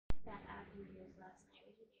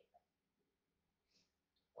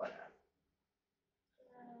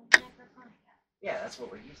Yeah, that's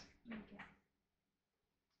what we're using.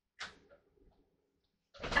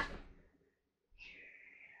 Okay.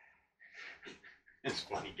 It's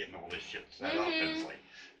funny getting all this shit set up. It's like.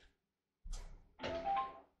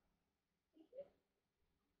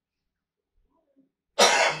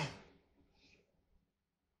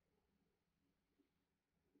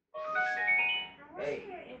 I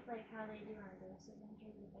wonder if like how they do on Ghost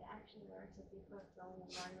Adventures, if it actually works if you put phone in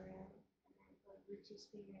one room and then put a Bluetooth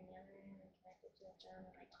speaker in the other room and connect it to a phone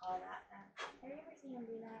and like call that back. Have you ever seen them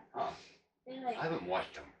do that? Huh. They like I haven't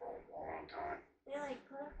watched them for a long time. they like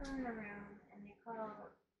put a phone in a room and they call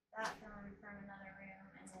that phone from another room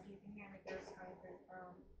and then you can hear the ghost coming through the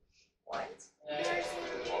phone. What? No.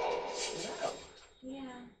 No.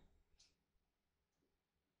 Yeah.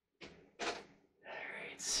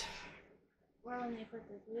 Alright. Or when they put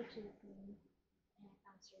the Bluetooth in and it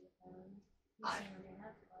comes through the phone. You've seen them do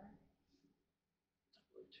that before.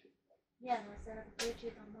 Bluetooth. Yeah, they'll set up a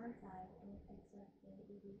Bluetooth on one side and it picks up the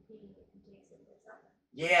EVP and takes it to something.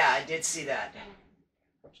 Yeah, I did see that.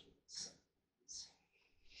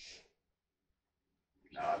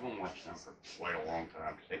 No, I've been watching them for quite a long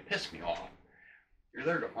time because they piss me off. You're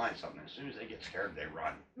there to find something. As soon as they get scared, they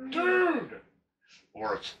run. Dude!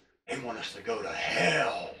 Or it's, they want us to go to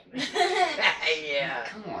hell. Yeah.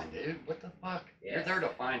 Come on, dude. What the fuck? Yeah. You're there to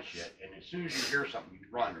find shit, and as soon as you hear something, you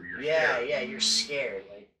run or you're Yeah, scared. yeah, you're scared.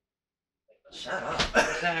 Like shut up.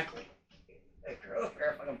 Exactly. Hey, grow a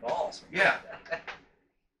pair of fucking balls. Yeah.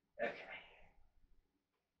 Okay.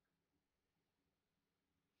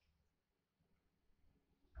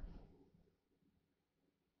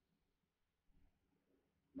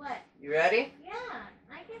 What? You ready? Yeah,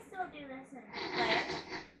 I can still do this and play.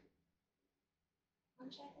 I'm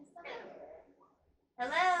checking stuff out.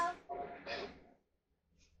 Hello?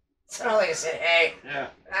 It's not like I said, hey. Yeah.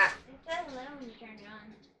 Ah. It said hello when you turned it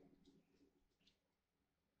on.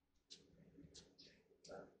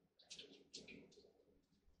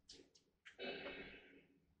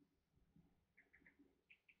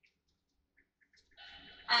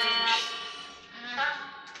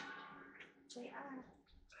 Say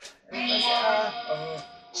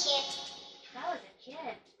That was a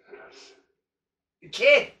kid. A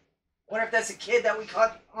kid. Wonder if that's a kid that we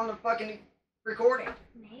caught on the fucking recording.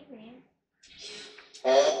 Maybe.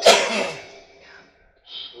 Wow,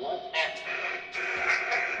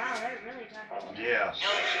 they're really talking. Yeah.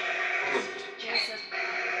 Joseph.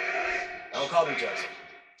 Don't call me Joseph.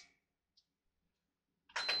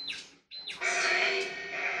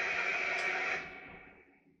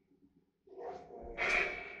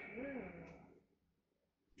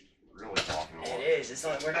 Really talking a lot. It is. It's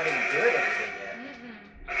not. We're not even doing anything yet.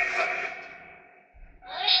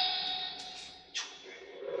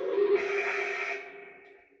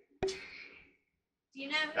 Do you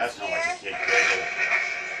know who's That's not here? like a kid giggle.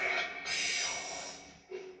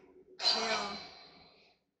 Bill.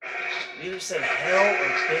 You either said hell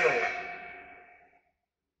or Bill.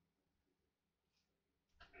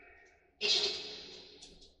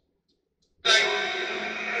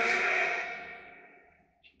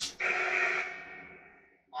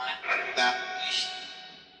 Wow.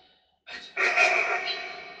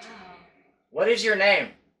 What is your name?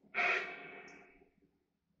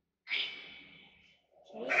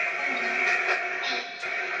 Kate?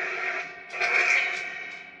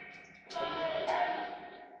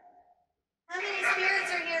 How many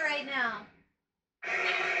spirits are here right now?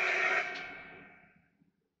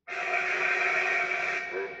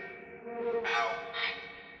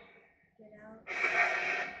 Get out.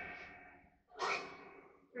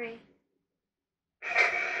 3.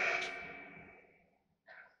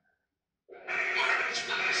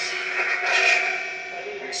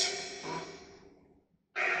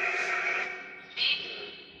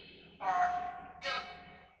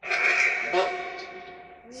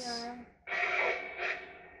 We are.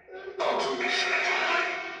 Don't do this.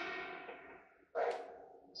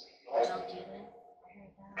 I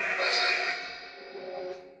heard that.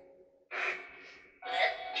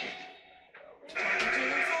 They're talking to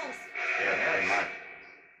themselves. Yeah, pretty much.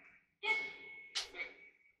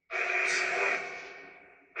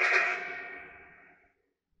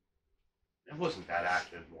 It wasn't that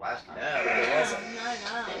active the last time. No, it wasn't. No, not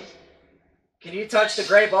at all. Can you touch the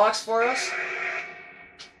gray box for us?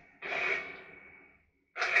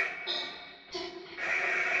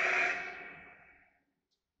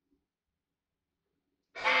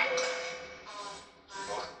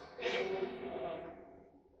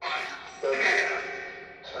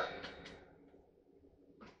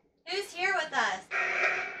 Who's here with us?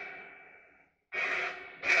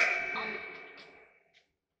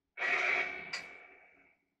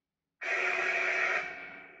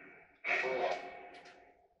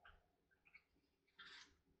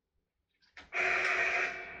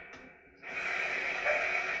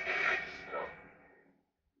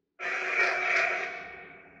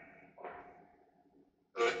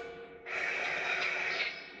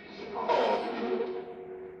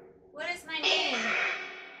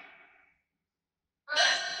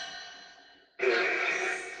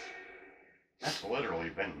 That's literally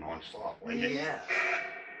been non-stop. Like it, Yeah.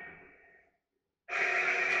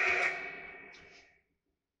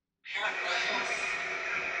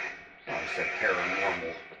 I said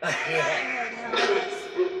paranormal.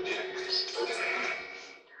 Yeah.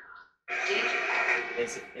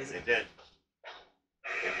 Is it? Is It it? did.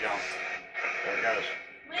 It jumped. There it goes.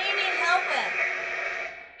 What do you need help with?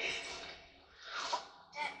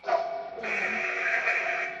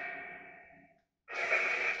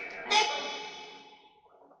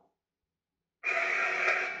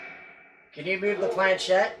 Can you move the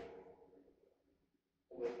planchette?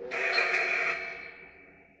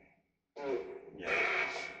 Yeah.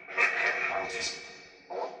 Wow.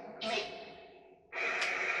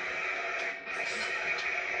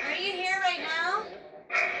 Are you here right now?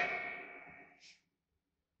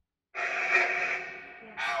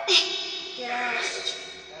 Yes.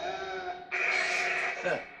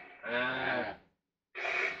 Get out.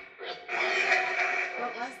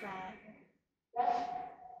 What was that?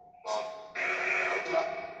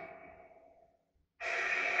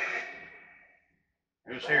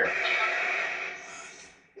 Who's here?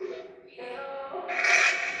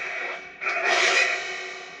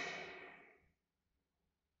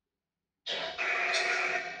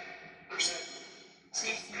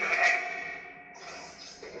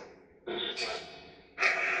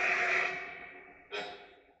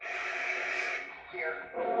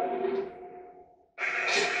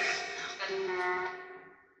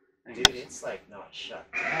 Dude, it's like not shut.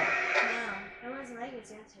 No, it wasn't like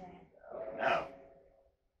it's yesterday. No.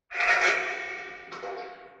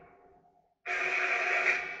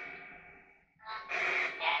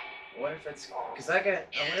 I wonder if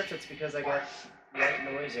it's because I got white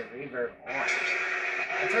noise and reverb on.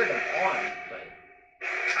 I've heard them on, but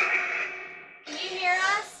Can you hear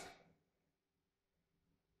us?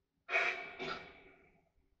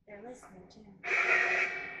 They're listening too.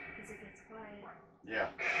 Because it gets quiet. Yeah.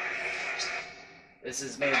 this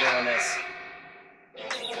is me doing this.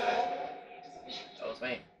 That was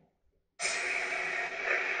me.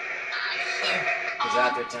 Because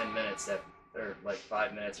after 10 minutes, or like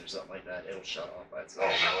 5 minutes or something like that, it'll shut off by Oh, itself.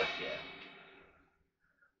 really? Yeah.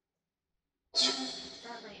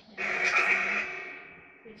 That light went out.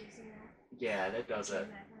 Did you see that? Yeah, that does it.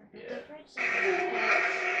 Yeah. The fridge didn't go back.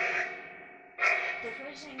 The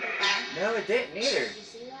fridge didn't go back. No, it didn't either. Did you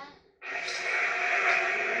see that?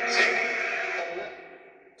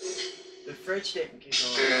 The fridge didn't keep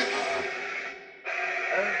going.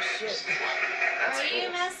 Oh shit. That's Are you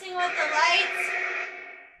cool. messing with the lights?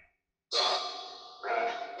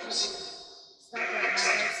 Stop it, my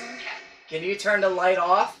person. Can you turn the light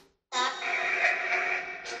off?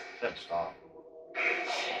 Said stop.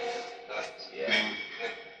 Yeah.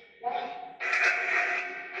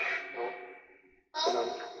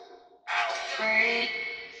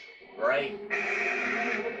 Right.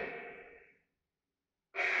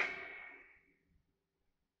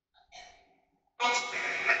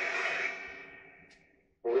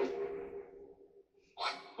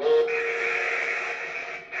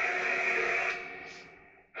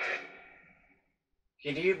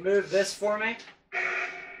 Can you move this for me?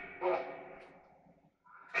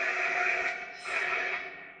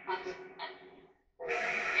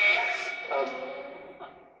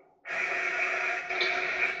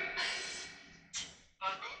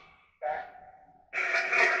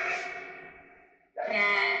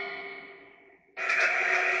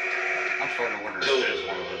 I'm starting to wonder if it is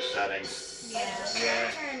one of those settings. Yeah.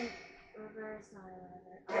 Yeah. Turn reverse on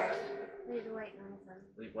whatever. Off. Leave the white noise on.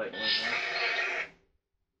 Leave white noise on.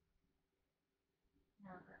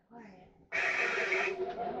 Now it got quiet.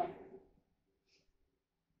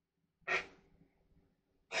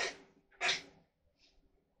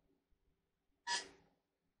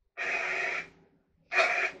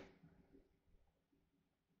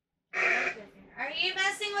 Are you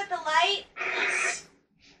messing with the light?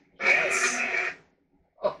 Yes.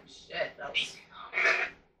 Oh shit, that was.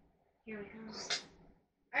 Here we come.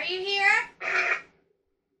 Are you here?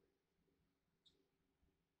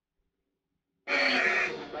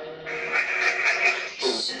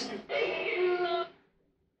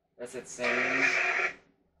 That's it,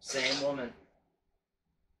 same woman.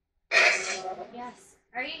 Yes.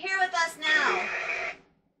 Are you here with us now?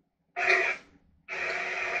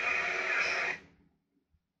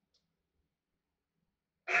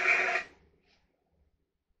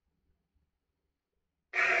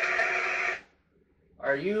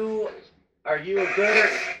 Are you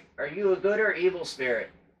a good or evil spirit?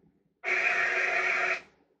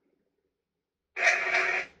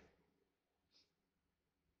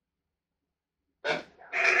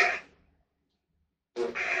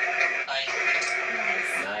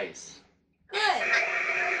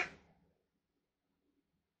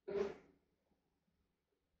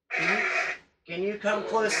 come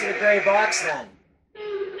close to the gray box then?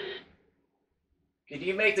 Could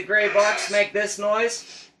you make the gray box make this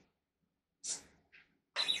noise?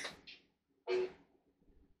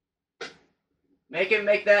 Make it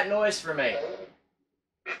make that noise for me.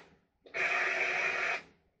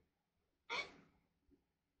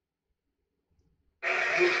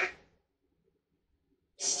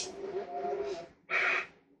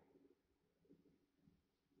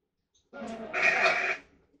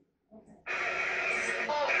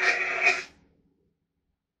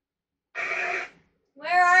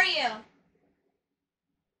 Where are you?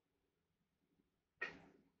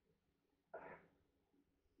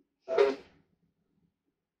 I'm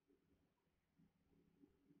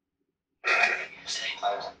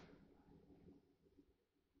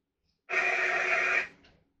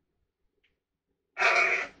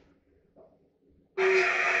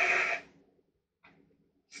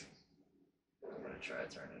gonna try to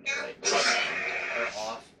turn it light or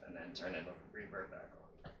off and then turn it reverb back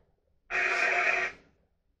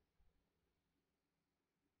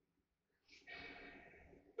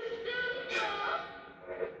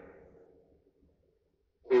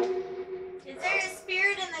Is there a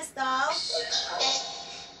spirit in this doll? Spirit.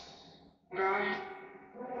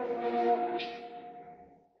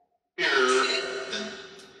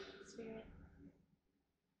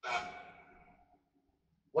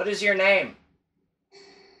 What is your name?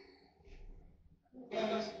 Come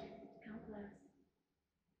close.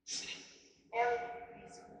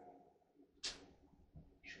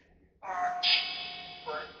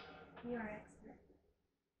 You are expert.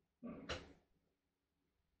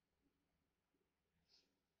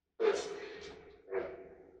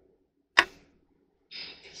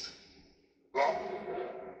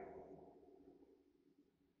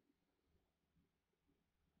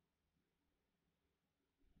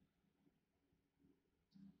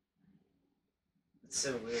 It's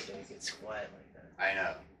so weird that it gets quiet like that. I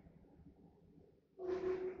know.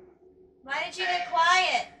 Why did you get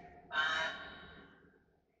quiet?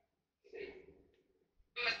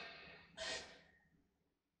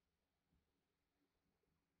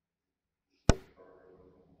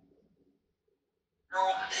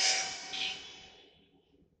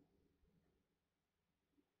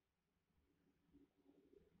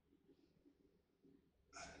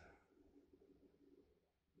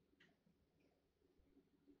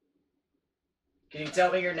 Can you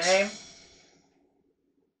tell me your name?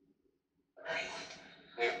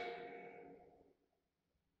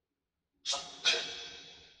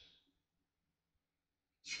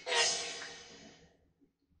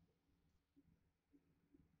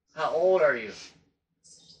 How old are you?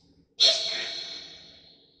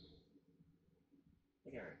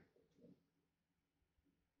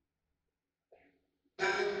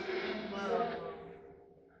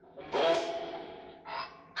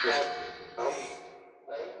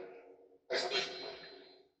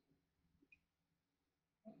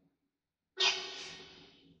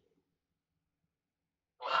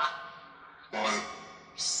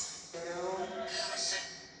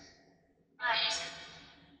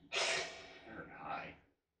 They're high.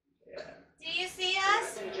 Yeah. Do you see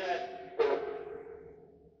us?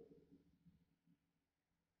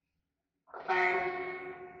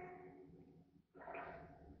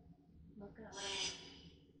 Look up.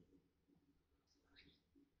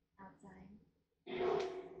 Outside.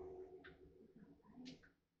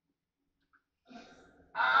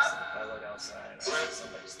 If I look outside, I see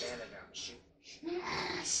somebody standing there and shoot.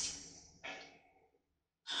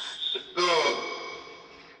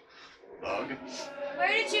 Bug? Where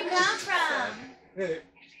did you come from?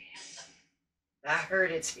 I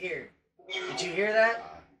heard it's here. Did you hear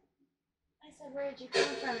that? I said, where did you come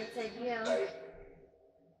from? It said you.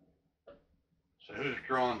 So who's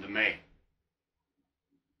drawn to me?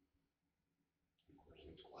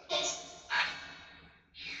 He's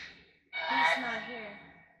not here.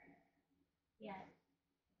 Yet.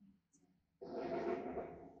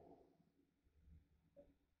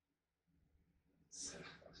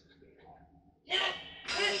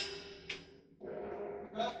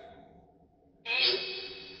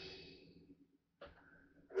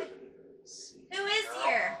 Who is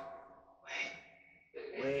here?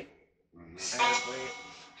 Wait. Mhm. Wait.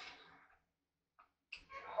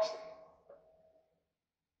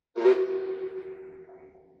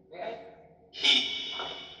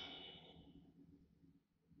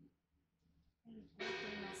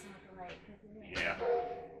 Yeah.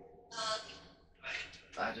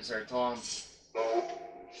 I just heard Tom.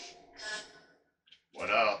 What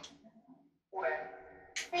up?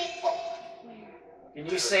 Can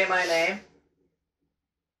you say my name?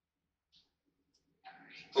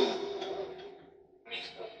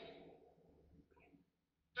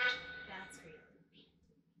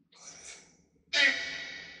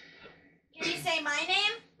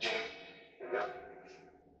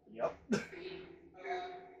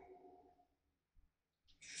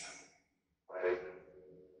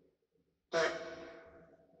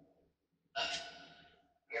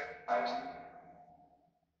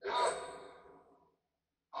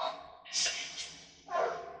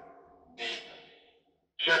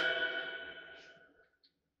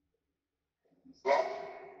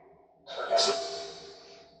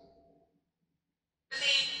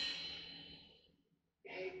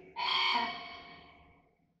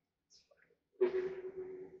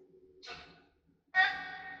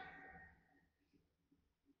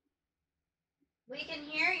 We can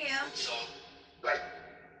hear you.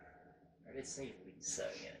 I did say Lisa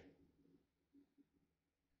again.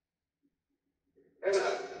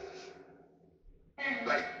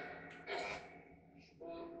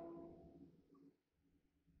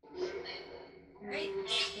 Right?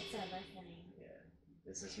 It's a listening. Yeah,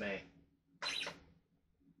 this is me.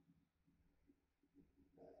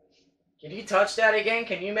 Can you touch that again?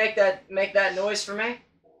 Can you make that noise for me?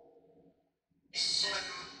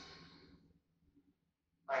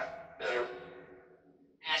 Bedroom.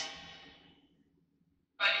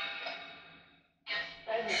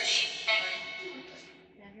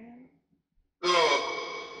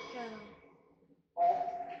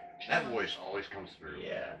 That voice always comes through.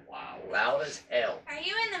 Yeah. Wow. Loud as hell. Are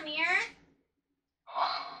you in the mirror?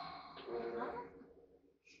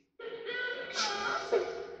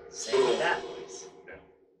 Same with that voice.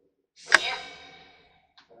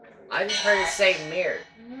 I just heard it say mirror.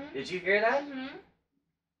 Mm-hmm. Did you hear that? Mm-hmm.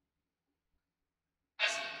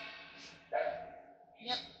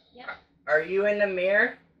 Yep. Are you in the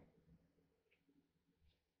mirror?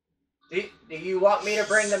 Do you want me to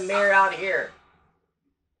bring the mirror out here?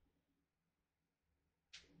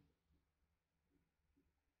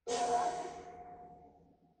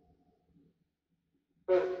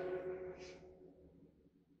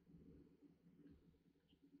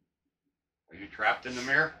 Are you trapped in the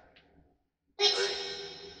mirror?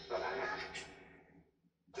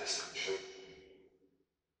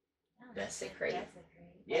 Desecrate.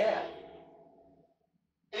 Yeah.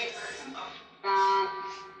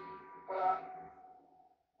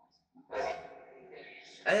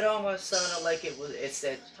 It almost sounded like it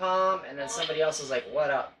said Tom, and then somebody else was like, "What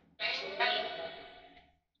up?"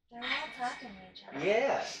 They're all talking to each other.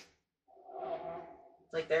 Yeah.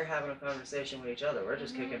 It's like they're having a conversation with each other. We're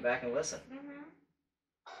just kicking back and listening. Mm-hmm.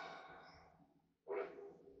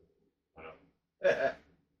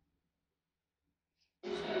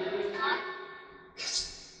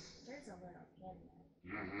 There's a little kid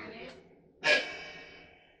there. Mm-hmm.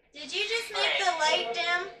 Did you just make the light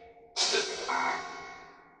dim?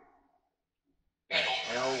 The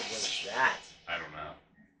hell was that? I don't know.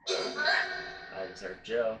 I just heard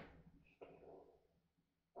Joe.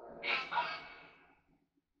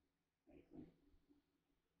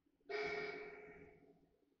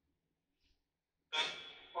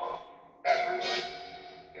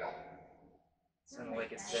 Sounded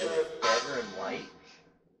like it said bedroom light.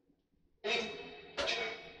 Basement.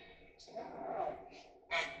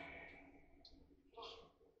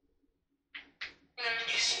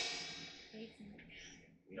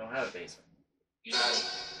 We don't have a basement. Maybe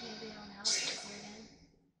on house was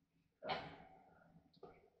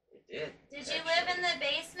It did. Did you live in the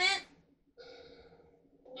basement?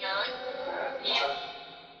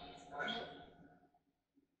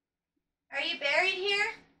 Are you buried here?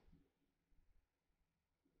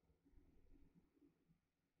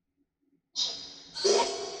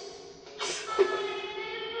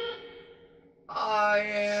 I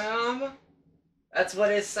am. That's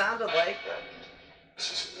what it sounded like.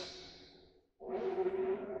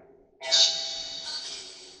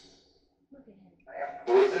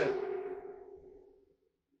 Look at him.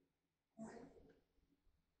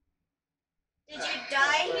 Did you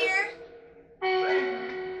die here?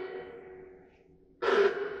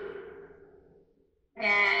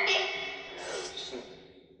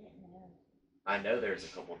 I know there's a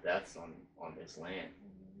couple deaths on this land.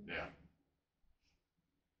 Yeah.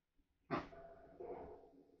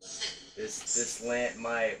 This land,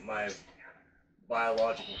 my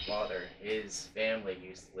biological father, his family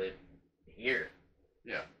used to live here.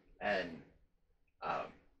 Yeah. And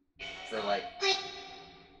for like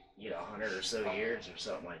 100 or so years or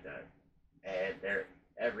something like that. And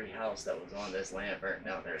every house that was on this land burnt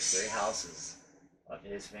down. There's 3 houses of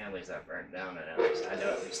his families that burnt down, and I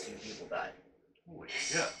know at least 2 people died. Holy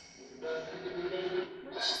shit.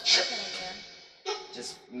 What's this echo again?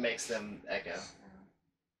 Just makes them echo.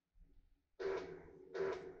 I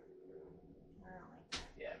don't like that.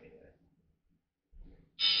 Yeah, me neither.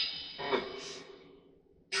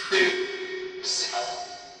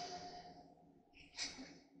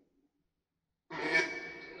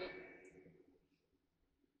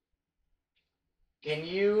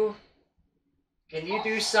 Can you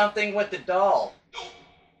do something with the doll?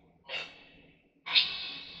 I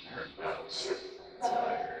heard that. That's what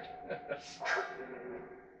I heard.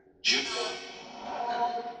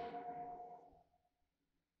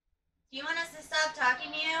 Do you want us to stop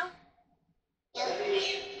talking to you?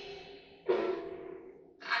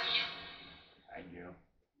 I do.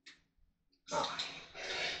 Oh.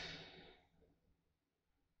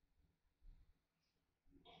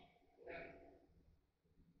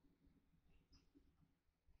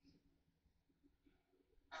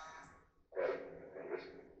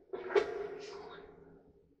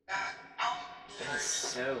 That's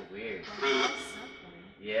so weird.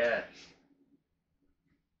 Yeah.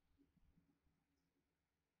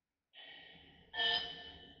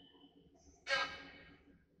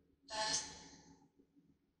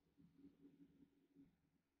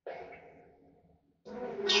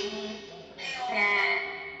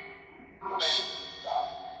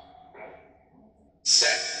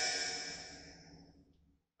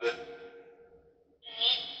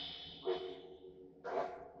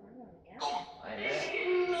 I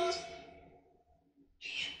know.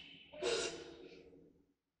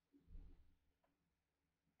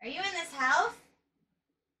 Are you in this house?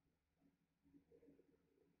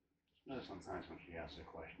 You know, sometimes when she asks a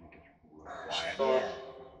question, it gets real quiet.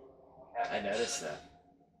 Yeah. I noticed that.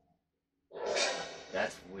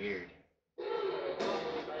 That's weird.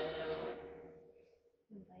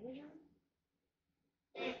 Invited him?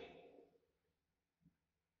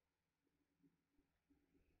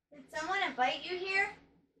 Did someone invite you here?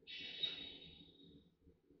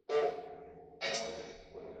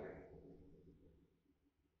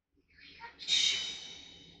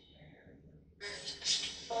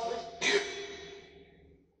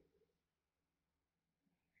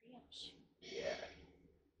 Yeah.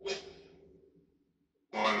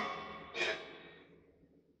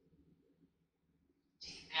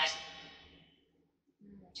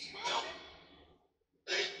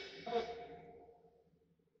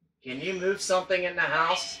 Can you move something in the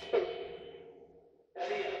house?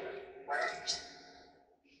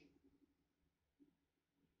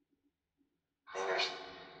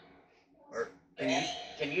 Or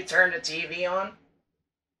can you turn the TV on?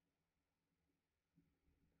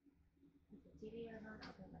 If the TV goes on,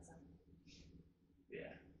 I'll put myself.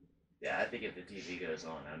 Yeah. Yeah, I think if the TV goes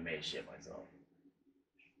on, I may shit myself.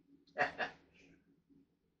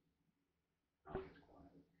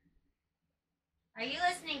 Are you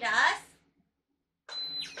listening to us?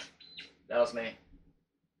 That was me.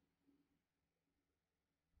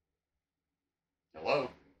 Hello?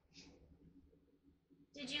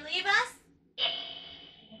 Did you leave us?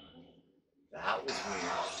 That was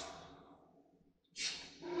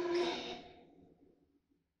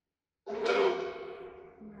weird. No.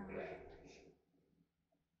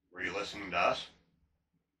 Were you listening to us?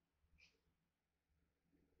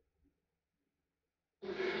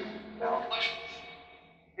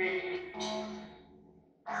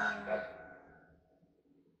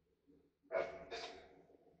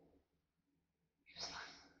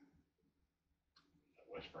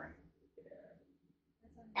 Whispering.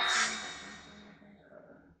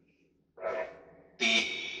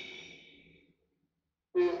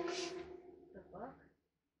 The book?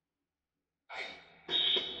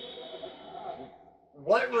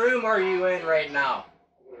 What room are you in right now?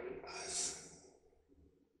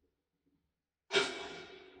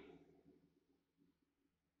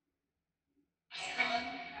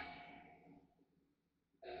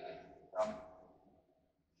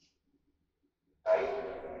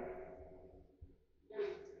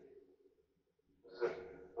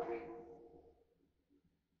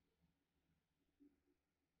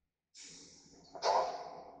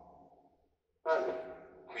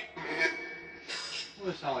 Well,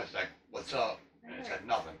 it sounded like, what's up? And it said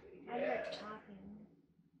nothing. I heard talking.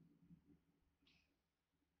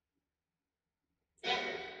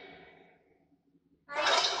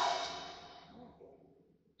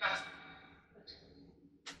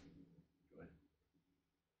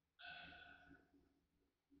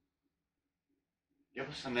 Give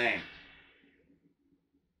us a name.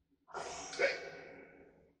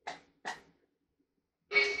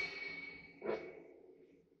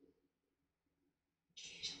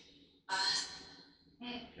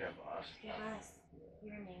 Give us. Give us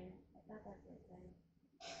your name. I thought that's what it said.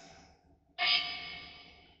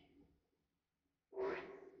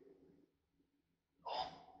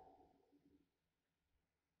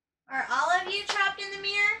 Are all of you trapped in the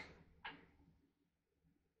mirror?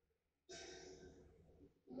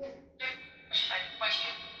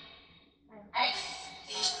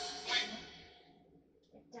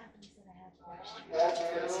 It definitely said I have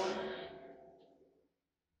questions.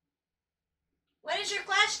 What is your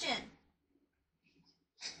question?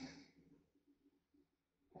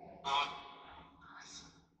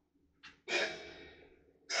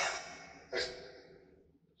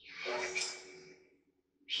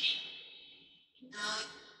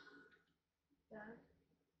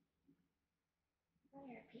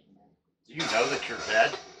 Do you know that you're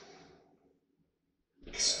dead?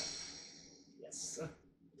 Yes.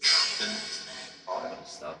 I'm gonna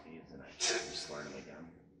stop using it. Just learn them again.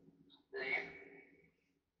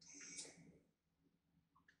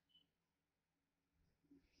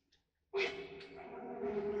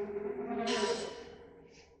 Get out.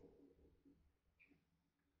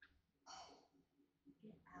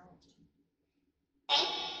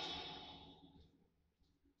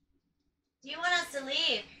 Do you want us to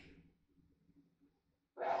leave?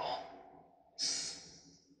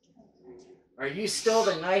 Are you still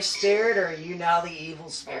the nice spirit, or are you now the evil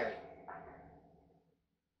spirit?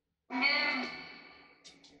 I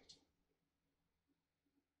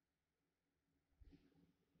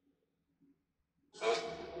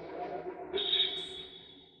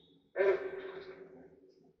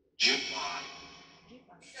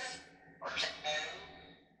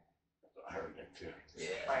heard that too.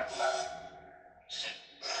 Yeah.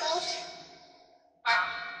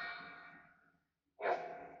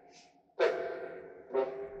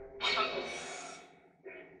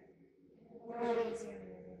 A lot easier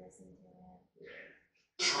when you listen to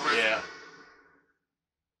it. Yeah.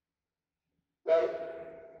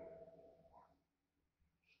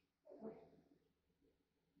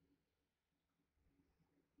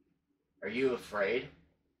 Are you afraid?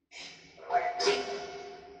 Be quiet. The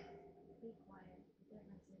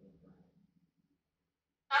difference is be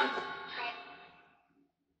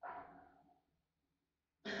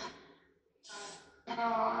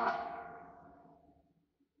quiet.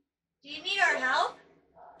 Do you need our help?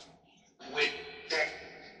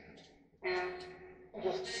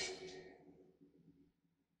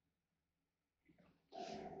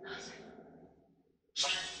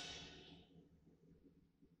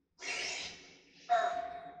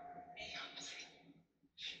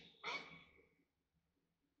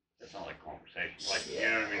 It's not like conversation. Like, you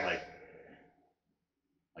know what I mean?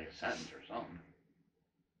 Like a sentence or something.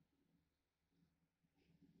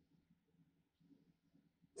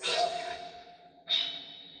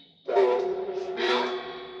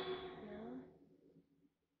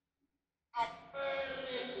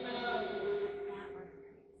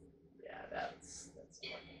 Yeah, that's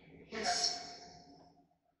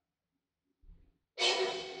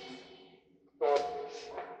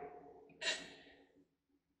fucking.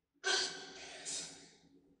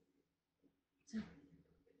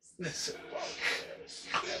 This is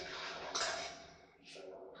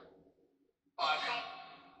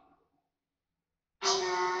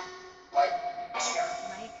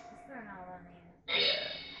Mike, what's going on there?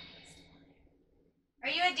 yeah. Are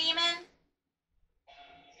you a demon?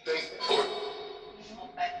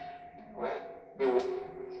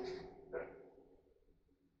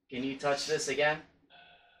 Can you touch this again?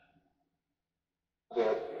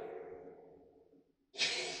 Yep.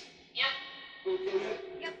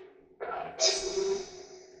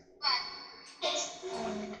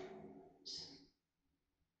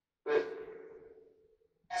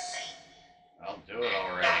 I'll do it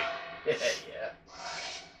already. Yeah.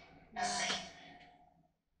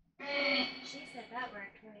 She said that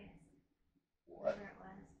word twice. Whatever it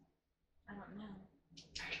was. I don't know.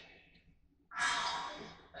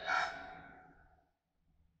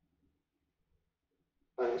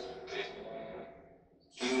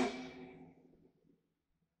 Do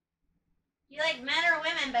you like men or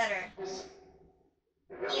women better?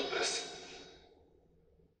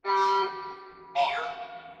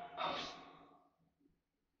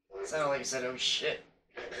 Sounded like you said, oh shit.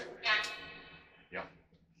 Yep.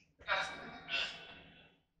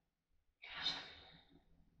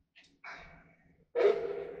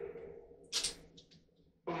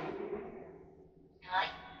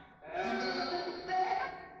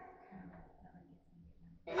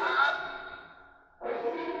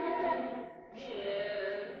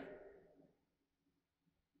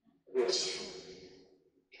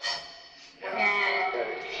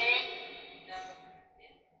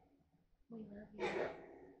 We love you.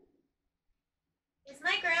 Is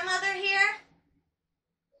my grandmother here?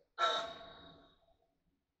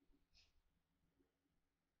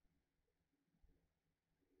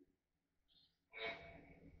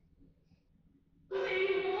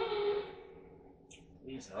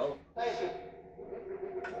 Please help.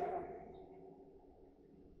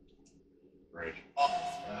 Rage.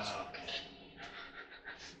 Okay.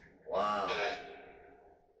 Wow.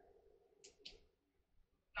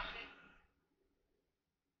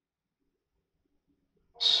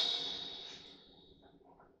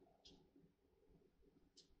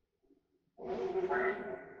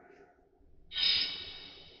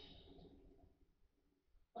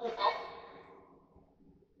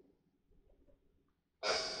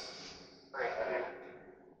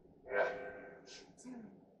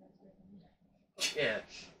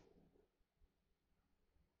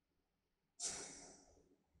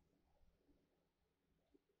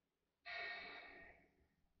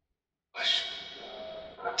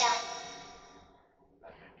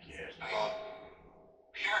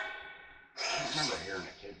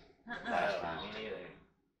 time. Me neither.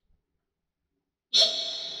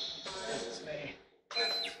 This is me.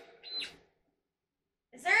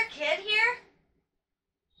 Is there a kid here?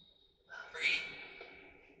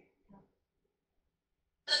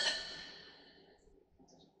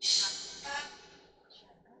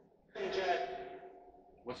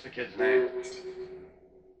 What's the kid's name?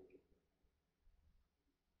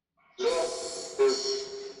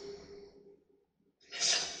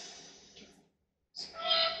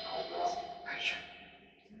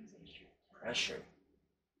 Pressure.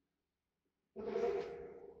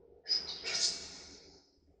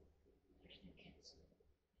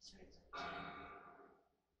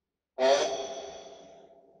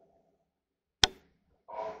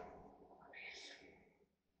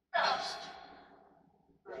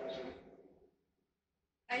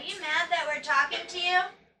 Are you mad that we're talking to you?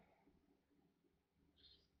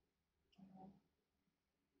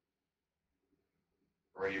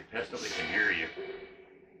 Or are you pissed that we can hear you?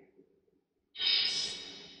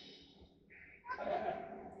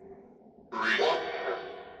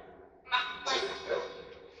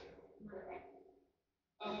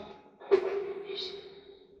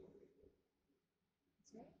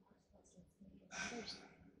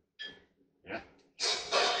 Yeah.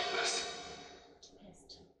 Pissed.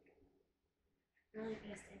 Really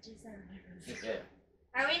pissed. I just said Yeah.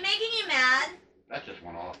 Are we making you mad? That just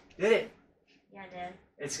went off. Did it? Yeah, I did.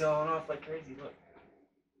 It's going off like crazy. Look.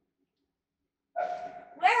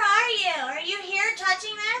 Where are you? Are you here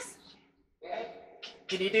touching this?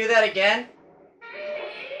 Can you do that again?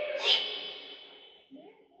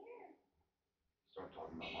 Start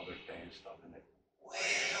talking about Mother's Day and stuff in it.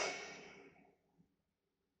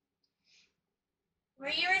 Were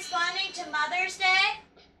you responding to Mother's Day?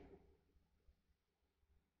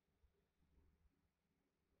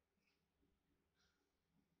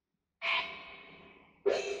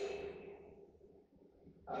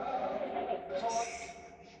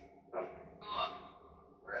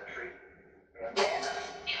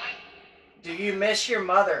 Do you miss your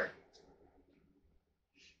mother?